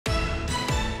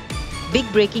Big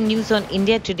breaking news on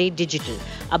India Today Digital.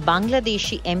 A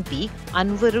Bangladeshi MP,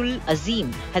 Anwarul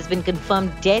Azim, has been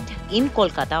confirmed dead in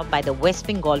Kolkata by the West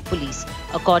Bengal police,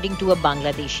 according to a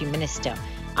Bangladeshi minister.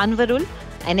 Anwarul,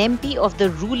 an MP of the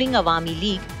ruling Awami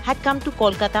League, had come to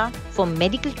Kolkata for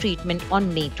medical treatment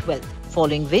on May 12th,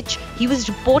 following which he was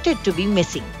reported to be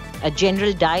missing. A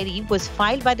general diary was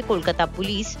filed by the Kolkata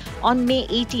police on May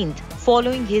 18th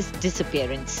following his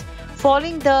disappearance.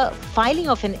 Following the filing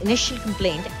of an initial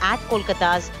complaint at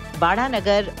Kolkata's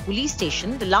Badhanagar police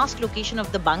station, the last location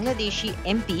of the Bangladeshi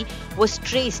MP was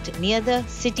traced near the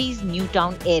city's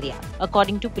Newtown area.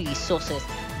 According to police sources,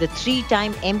 the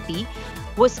three-time MP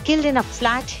was killed in a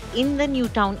flat in the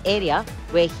Newtown area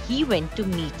where he went to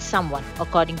meet someone,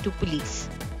 according to police.